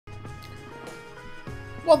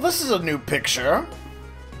Well, this is a new picture.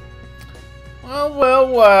 Well, well,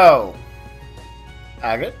 well.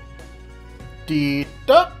 Agate.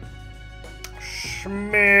 Dita.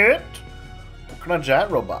 Schmidt. What kind of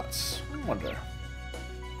giant robots? I wonder.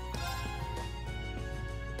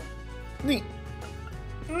 Neat.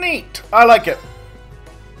 Neat. I like it.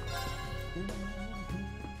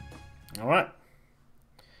 Alright.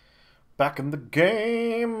 Back in the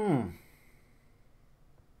game.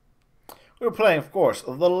 We're playing, of course,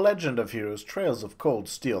 The Legend of Heroes Trails of Cold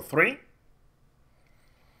Steel 3.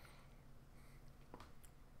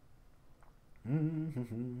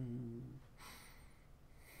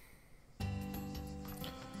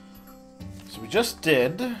 So we just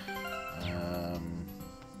did...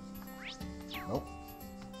 nope.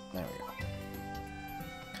 There we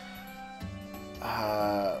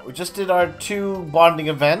go. We just did our 2 bonding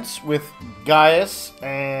events with Gaius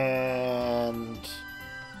and...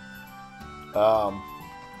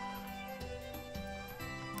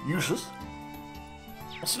 Useless.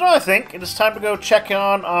 So now I think it is time to go check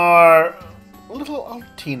on our little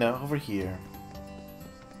Altina over here.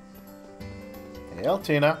 Hey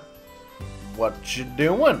Altina, what you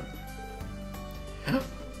doing?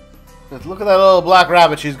 Look at that little black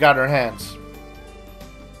rabbit she's got in her hands.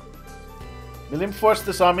 William forced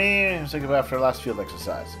this on me and was thinking after our last field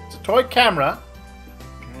exercise. It's a toy camera.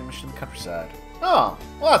 Mission in the countryside. Oh,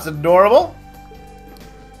 well that's adorable.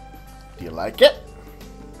 Do you like it?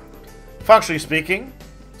 Functionally speaking,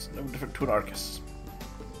 it's no different to an Arcus.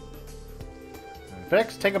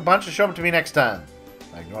 Fix, take a bunch and show them to me next time.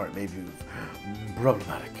 I ignore it, maybe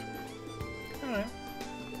problematic. Alright.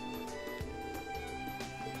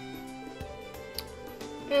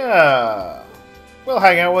 Yeah. We'll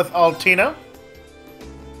hang out with Altina.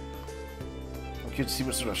 I'm curious to see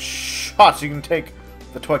what sort of shots you can take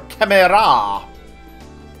with the toy camera.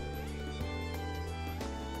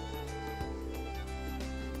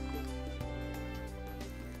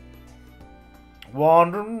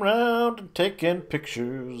 Wandering around and taking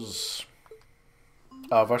pictures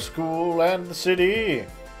of our school and the city.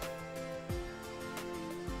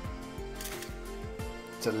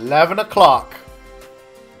 It's 11 o'clock.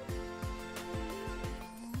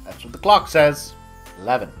 That's what the clock says.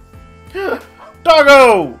 11.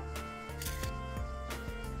 Doggo!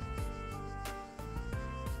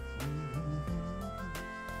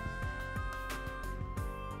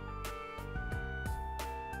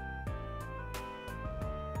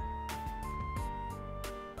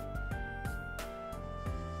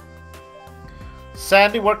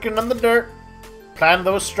 Sandy working on the dirt, planting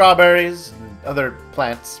those strawberries and other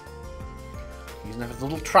plants, using his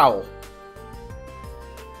little trowel.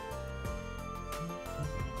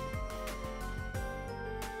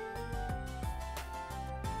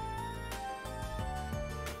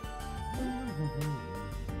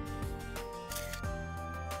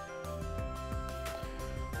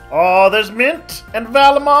 Oh, there's Mint and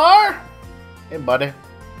Valimar. Hey, buddy.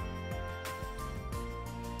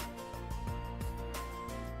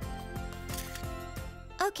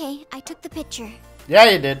 Okay, I took the picture. Yeah,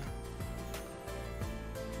 you did.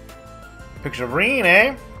 Picture of Reen,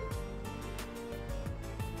 eh?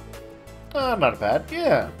 Oh, not bad.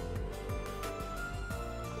 Yeah.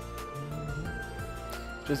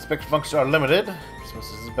 Just picture functions are limited. I suppose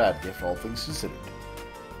this is a bad gift, all things considered.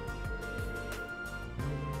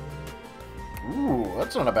 Ooh,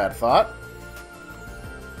 that's not a bad thought.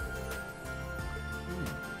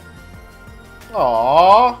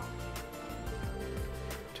 Aww.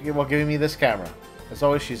 Took it while giving me this camera. As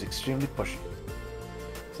always, she's extremely pushy.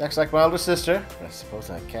 She acts like my older sister, but I suppose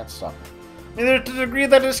I can't stop her. I mean, there's a degree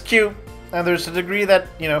that is cute, and there's a degree that,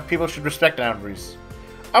 you know, people should respect boundaries.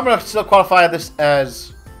 I'm gonna still qualify this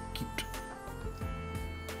as cute.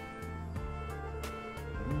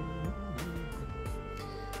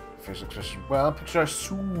 Facial expression. Well, pictures are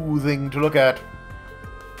soothing to look at.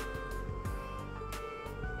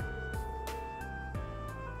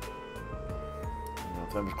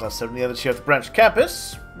 Members class 70 others here at the branch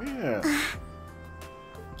campus. Yeah.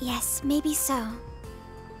 Yes, maybe so.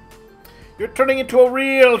 You're turning into a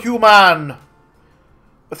real human.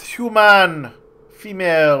 With human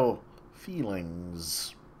female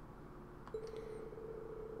feelings.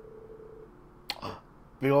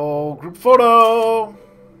 Big old group photo.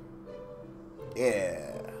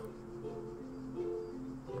 Yeah.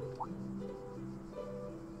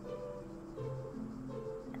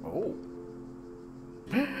 Oh.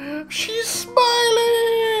 She's smiling!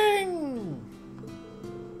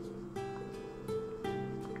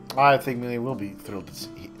 I think Millie will be thrilled to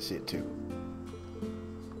see it too.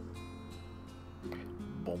 Boom,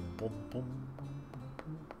 boom, boom, boom,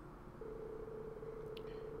 boom.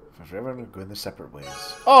 Forever going their separate ways.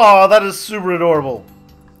 Oh, that is super adorable.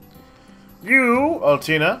 You,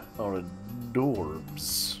 Altina, are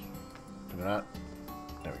adorbs. Can I not?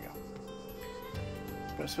 There we go.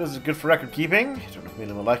 But I suppose it's good for record keeping. I don't know if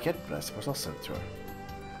Mila will like it, but I suppose I'll send it to her.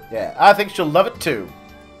 Yeah, I think she'll love it too.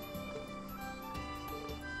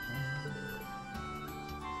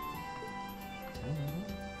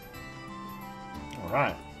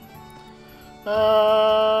 Alright.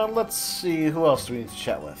 Let's see, who else do we need to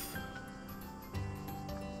chat with?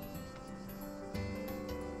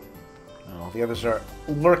 Oh, the others are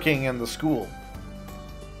lurking in the school.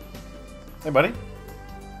 Hey, buddy.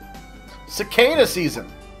 Cicada season.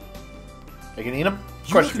 You can eat them? Of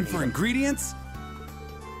You course looking you can for eat 'em. ingredients?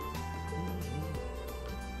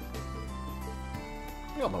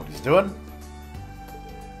 You don't know what he's doing.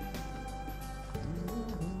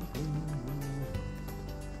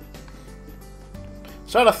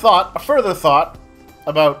 So I had a further thought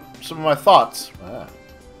about some of my thoughts.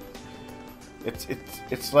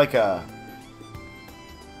 It's like a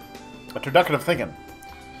turducken of thinking.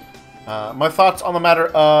 My thoughts on the matter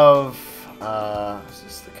of is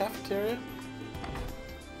this the cafeteria?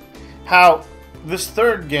 How this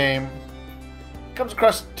third game comes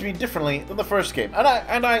across to me differently than the first game, and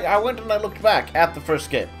I went and I looked back at the first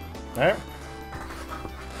game. Right.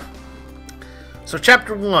 So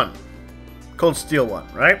chapter 1. Cold Steel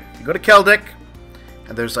 1, right? You go to Keldic,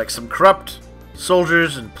 and there's like some corrupt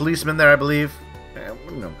soldiers and policemen there, I believe.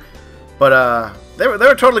 You know, but they were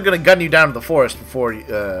totally going to gun you down to the forest before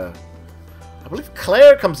I believe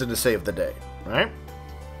Claire comes in to save the day, right?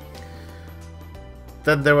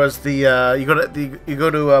 Then there was the you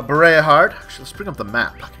go to Berea Hard. Actually, let's bring up the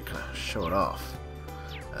map. I can kind of show it off.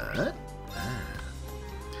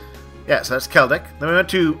 Yeah, so that's Keldic. Then we went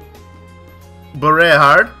to Berea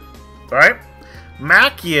Hard, right?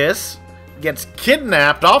 Macius gets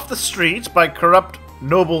kidnapped off the streets by corrupt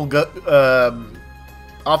noble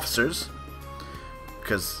officers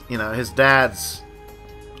because, you know, his dad's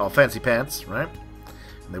all fancy pants, right?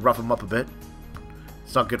 And they rough him up a bit.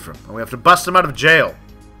 It's not good for him. And we have to bust him out of jail.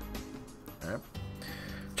 Right.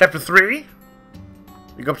 Chapter 3,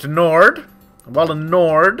 we go up to Nord. And while in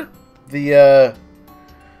Nord, the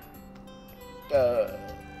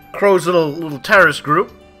Crow's little terrorist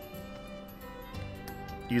group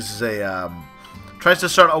uses tries to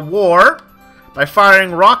start a war by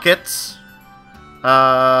firing rockets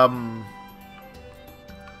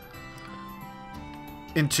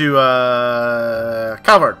into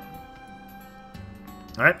Calvard.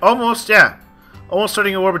 Alright, almost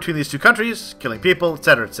starting a war between these two countries, killing people,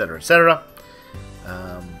 etc, etc, etc.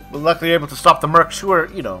 But luckily you're able to stop the mercs who are,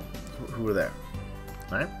 you know, who were there.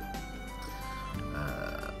 Alright.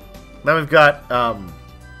 Then we've got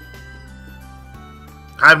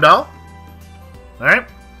Heimdall. Alright.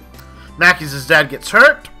 Macius' dad gets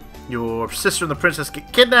hurt. Your sister and the princess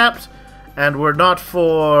get kidnapped. And we're not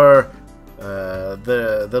for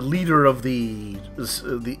the leader of the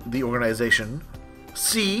organization,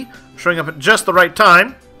 C, showing up at just the right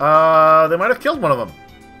time. They might have killed one of them.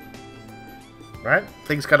 Right?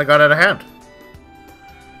 Things kind of got out of hand.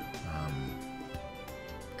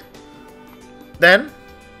 Then,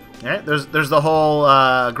 right, there's the whole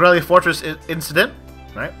Grelia Fortress incident.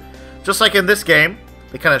 Right? Just like in this game,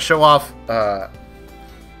 they kind of show off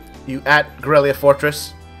you at Grelia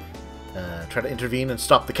Fortress, try to intervene and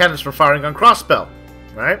stop the cannons from firing on Crossbell.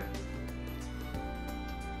 Right?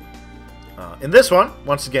 In this one,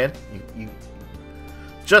 once again, you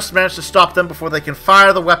just manage to stop them before they can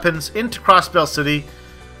fire the weapons into Crossbell City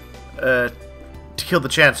to kill the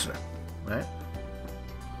Chancellor. Right?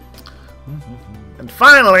 And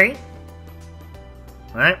finally,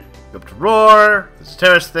 right, go up to Roar, this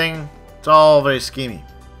terrorist thing, it's all very schemy.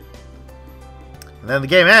 And then the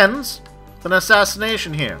game ends with an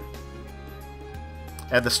assassination here,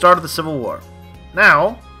 at the start of the Civil War.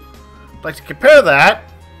 Now, I'd like to compare that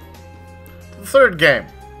to the third game.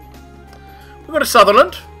 We go to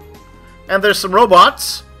Sutherland, and there's some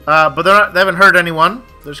robots, but they haven't hurt anyone.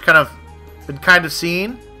 They're just kind of been kind of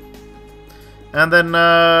seen. And then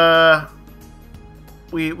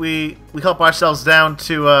we help ourselves down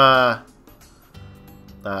to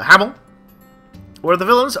Hamel, where the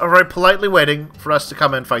villains are very politely waiting for us to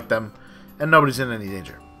come and fight them, and nobody's in any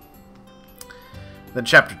danger. Then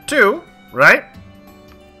chapter 2, right?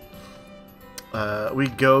 We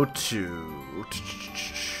go to...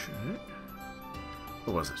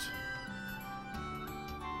 What was it?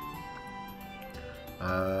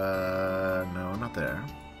 No, not there.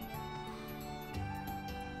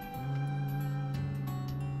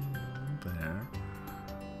 There.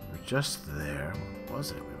 We're just there. What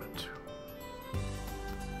was it we went to?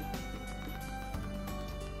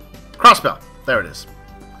 Crossbell. There it is.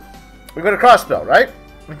 We go to Crossbell, right?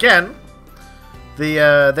 Again, they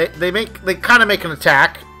kind of make an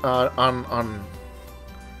attack on,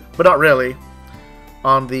 but not really,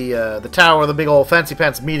 on the tower where the big old fancy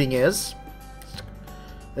pants meeting is.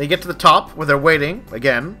 They get to the top where they're waiting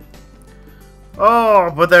again.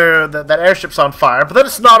 Oh, but that airship's on fire. But then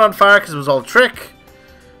it's not on fire because it was all a trick.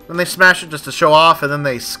 Then they smash it just to show off, and then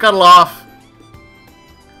they scuttle off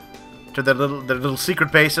to their little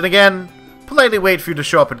secret base, and again, politely wait for you to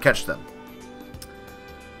show up and catch them.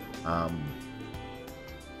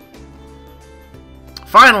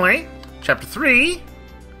 Finally, chapter 3,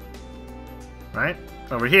 right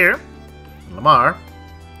over here, in Lamar.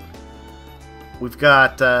 We've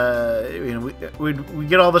got, we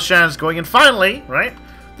get all the shenanigans going, and finally, right,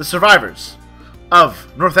 the survivors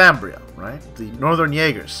of Northumbria, right, the Northern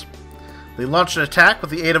Jaegers. They launch an attack with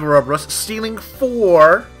the aid of Ouroboros, stealing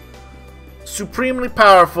 4 supremely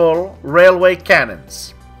powerful railway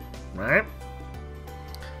cannons, right?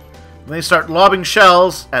 And they start lobbing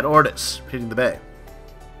shells at Ordis, hitting the bay.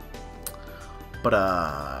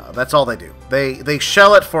 But that's all they do. They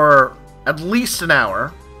shell it for at least an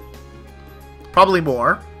hour. Probably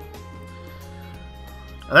more.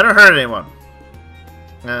 And they don't hurt anyone.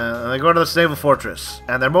 They go to this naval fortress,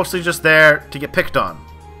 and they're mostly just there to get picked on.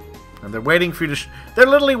 And they're waiting for you to. They're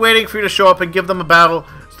literally waiting for you to show up and give them a battle,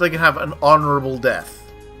 so they can have an honorable death.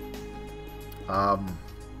 But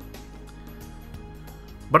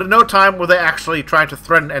at no time were they actually trying to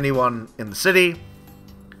threaten anyone in the city.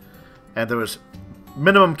 And there was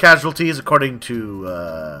minimum casualties according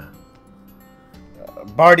to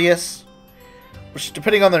Bardius. Which,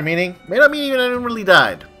 depending on their meaning, may not mean even anyone really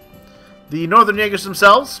died. The Northern Jaegers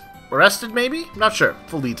themselves, arrested maybe? Not sure.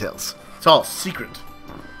 Full details. It's all secret.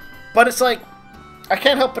 But it's like, I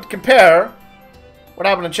can't help but compare what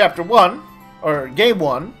happened in Chapter 1, or Game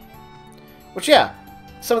 1, which, yeah,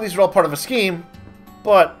 some of these are all part of a scheme,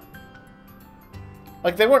 but,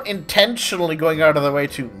 like, they weren't intentionally going out of their way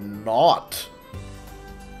to not.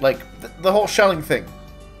 Like, the whole shelling thing.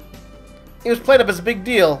 It was played up as a big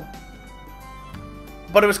deal.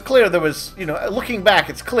 But it was clear there was, looking back,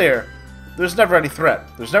 it's clear there was never any threat.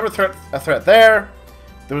 There's never a threat there.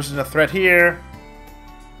 There wasn't a threat here.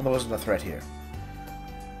 And there wasn't a threat here.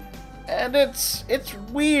 And it's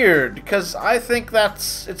weird, because I think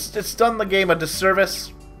it's done the game a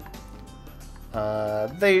disservice.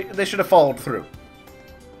 They should have followed through.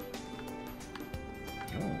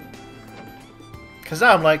 Because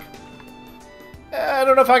now I'm like, I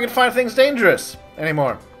don't know if I can find things dangerous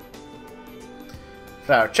anymore.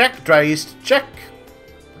 Flour check, dry yeast check.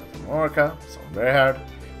 Orca, it's all very hard.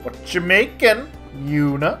 What you making,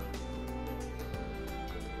 Yuna?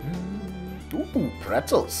 Ooh,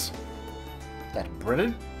 pretzels. That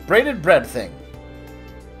braided bread thing.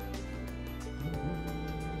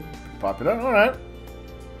 Popular, alright.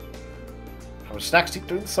 How much snacks to eat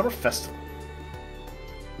during the summer festival?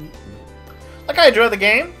 Like, I enjoy the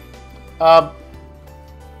game. But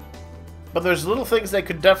there's little things they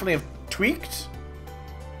could definitely have tweaked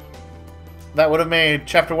that would have made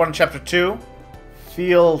Chapter 1 and Chapter 2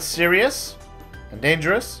 feel serious and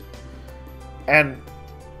dangerous. And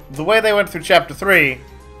the way they went through Chapter 3...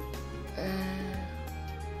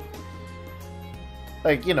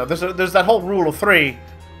 like, there's that whole rule of 3.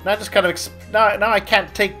 And I just kind of... now I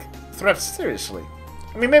can't take threats seriously.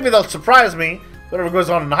 I mean, maybe they'll surprise me, whatever goes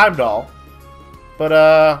on in Heimdall.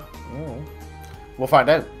 But, we'll find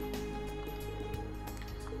out.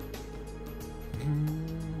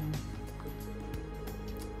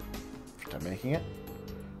 Making it.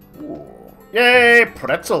 Ooh. Yay,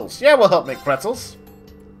 pretzels. Yeah, we'll help make pretzels.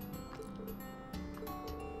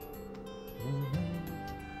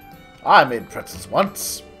 I made pretzels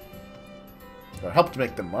once. Or helped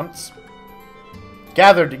make them once.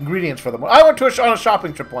 Gathered ingredients for them. I went on a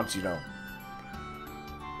shopping trip once, you know.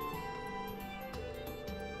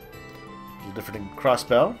 Different in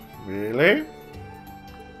Crossbell. Really?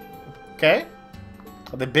 Okay.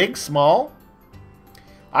 Are they big, small?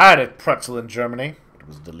 I had a pretzel in Germany. It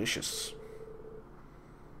was delicious.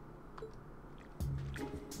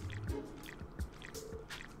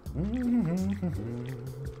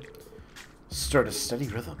 Start a steady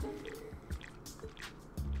rhythm.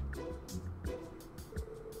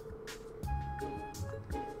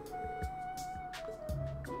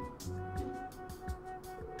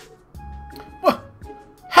 What?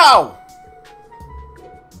 How?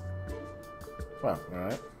 Well,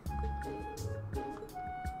 alright.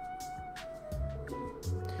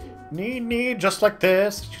 Need, just like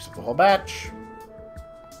this. Use the whole batch.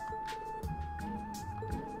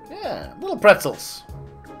 Yeah, little pretzels.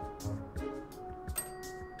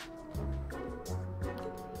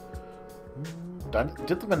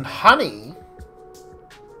 Dip them in honey?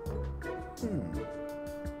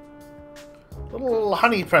 Little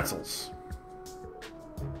honey pretzels.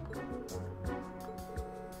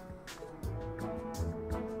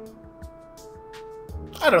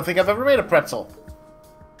 I don't think I've ever made a pretzel.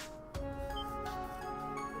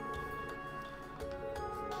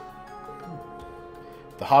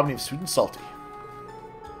 The harmony of sweet and salty.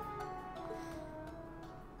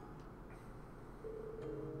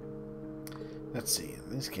 Let's see.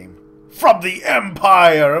 This came from the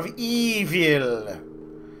Empire of Evil.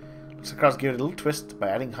 Looks like Carl's gave it a little twist by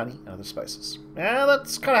adding honey and other spices. Yeah,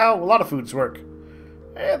 that's kind of how a lot of foods work.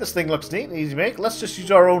 Yeah, this thing looks neat and easy to make. Let's just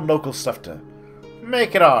use our own local stuff to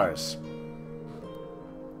make it ours.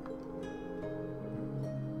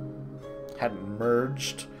 Hadn't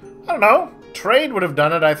merged. I don't know. Trade would have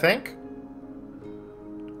done it, I think. I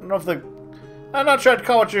don't know if the... I'm not sure I'd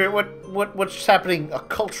call what's happening a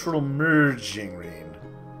cultural merging, Rain.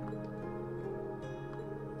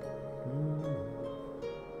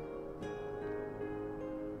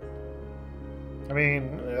 I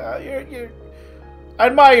mean, I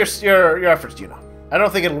admire your efforts, you know. I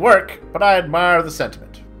don't think it'll work, but I admire the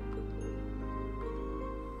sentiment.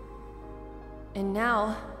 And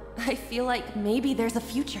now, I feel like maybe there's a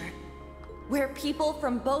future. Where people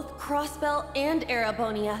from both Crossbell and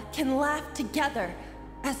Erebonia can laugh together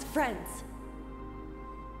as friends.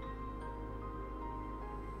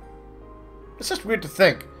 It's just weird to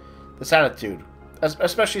think, this attitude.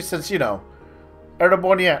 Especially since, you know,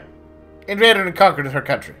 Erebonia invaded and conquered her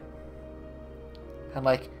country. And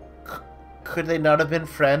like, could they not have been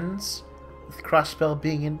friends with Crossbell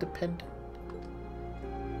being independent?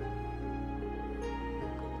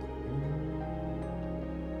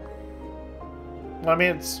 I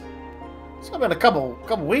mean, it's only been a couple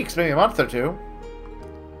weeks, maybe a month or two.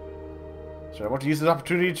 So I want to use this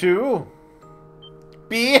opportunity to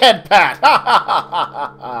be head pat. Ha ha ha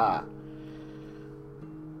ha ha.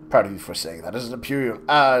 Proud of you for saying that. As an Imperial,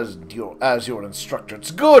 as your instructor,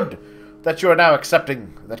 it's good that you are now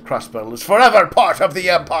accepting that Crossbell is forever part of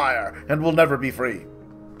the Empire and will never be free.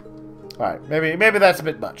 All right, maybe that's a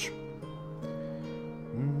bit much.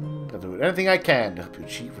 I'll do anything I can to help you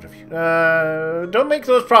achieve whatever you... don't make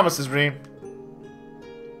those promises, Reem.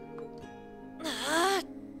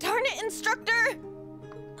 Darn it, instructor!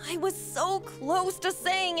 I was so close to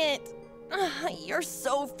saying it. You're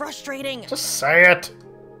so frustrating. Just say it.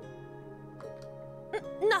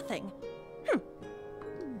 Nothing.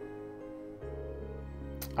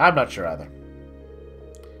 I'm not sure either.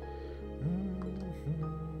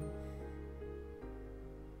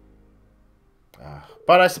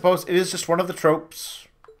 But I suppose it is just one of the tropes.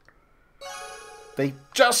 They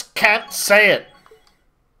just can't say it.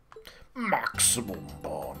 Maximum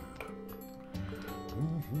bond.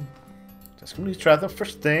 Jessica needs to try the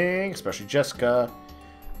first thing, especially Jessica.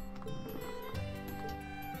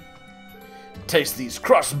 Taste these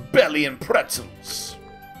cross-bellion pretzels.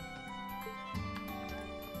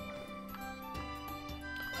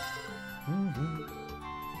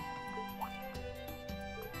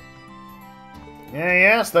 Yeah,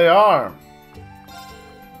 yes, they are.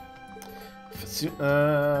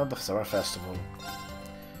 The summer festival.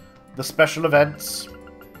 The special events.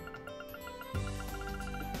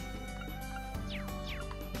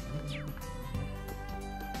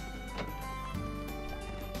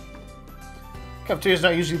 Cafeteria's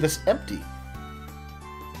not usually this empty.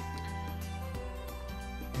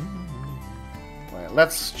 Right,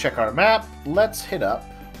 let's check our map. Let's hit up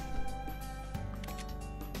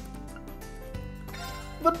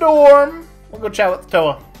the dorm. We'll go chat with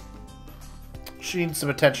Toa. She needs some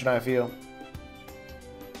attention, I feel.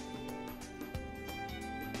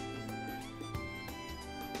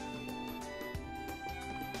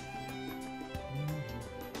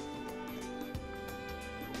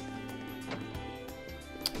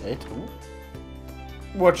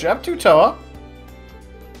 What you up to, Toa?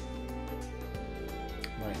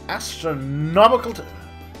 My astronomical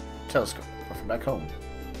telescope from back home.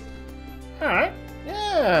 Alright.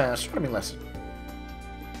 Yeah, astronomy lesson.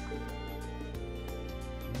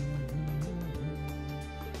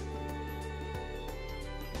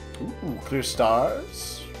 Ooh, clear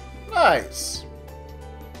stars. Nice.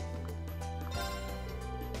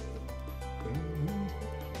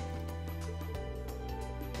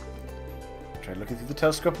 Try looking through the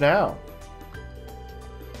telescope now.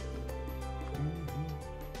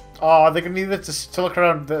 Oh, they're gonna need it to look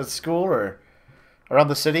around the school or around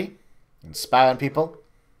the city and spy on people.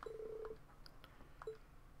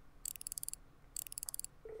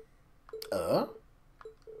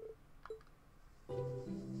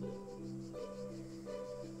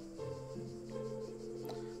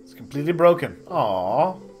 completely broken.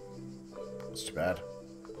 Aww. That's too bad.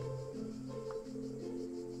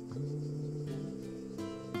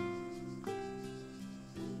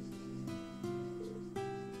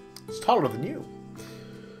 It's taller than you.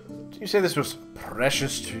 Did you say this was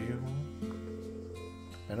precious to you?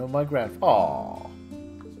 I know my grandfather. Aww.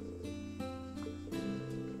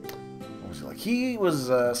 What was he like? He was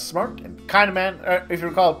a smart and kind of man. If you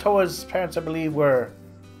recall, Toa's parents, I believe, were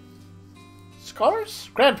scholars?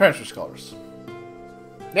 Grandparents were scholars.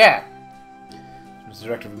 Yeah. He was the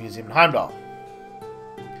director of a museum in Heimdall.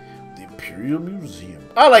 The Imperial Museum.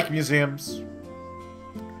 I like museums.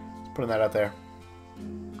 Just putting that out there.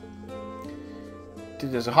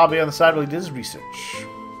 Did it as a hobby on the side while he did his research.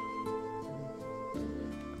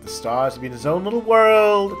 The stars to be in his own little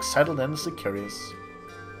world, excited and endlessly curious.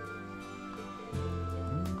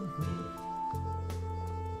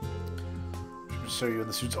 Should we show you in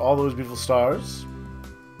the suits all those beautiful stars?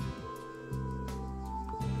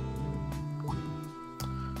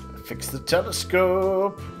 Fix the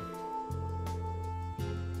telescope.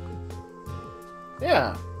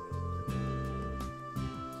 Yeah.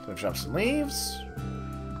 Gonna chop some leaves.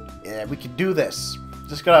 Yeah, we can do this.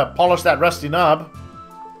 Just gotta polish that rusty knob.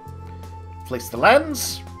 Place the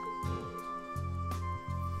lens.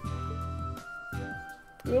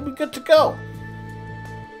 We'll be good to go.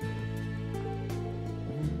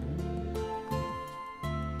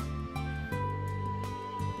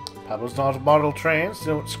 Pablo's not a model train,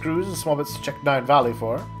 so with screws and small bits to check Nine Valley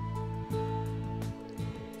for.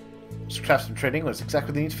 Scraps and training was exactly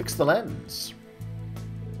what they need to fix the lens.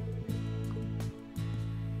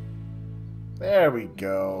 There we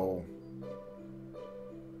go.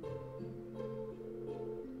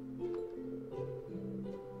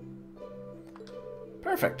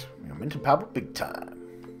 Perfect. I'm into Pablo big time.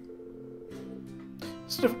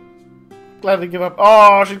 Glad to give up.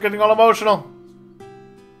 Oh, she's getting all emotional.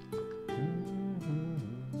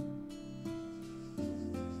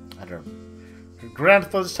 I don't know. Her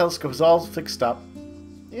grandfather's telescope is all fixed up.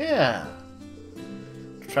 Yeah.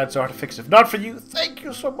 I tried so hard to fix it. If not for you, thank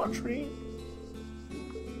you so much, Reed.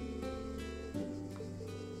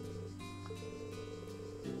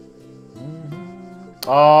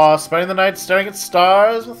 Oh, spending the night staring at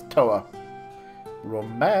stars with Toa.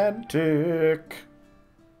 Romantic.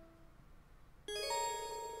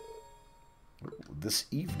 This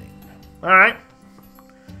evening. Alright.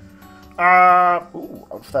 Ooh,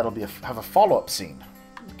 if that'll be have a follow-up scene.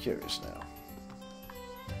 I'm curious now.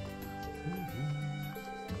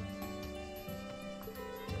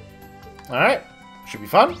 Alright. Should be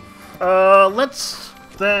fun. Let's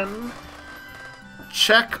then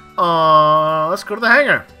check on... let's go to the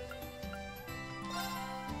hangar.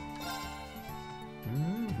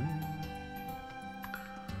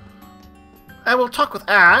 And we'll talk with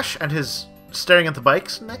Ash and his staring at the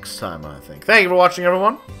bikes next time, I think. Thank you for watching,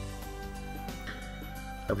 everyone.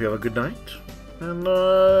 Hope you have a good night. And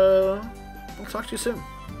we'll talk to you soon.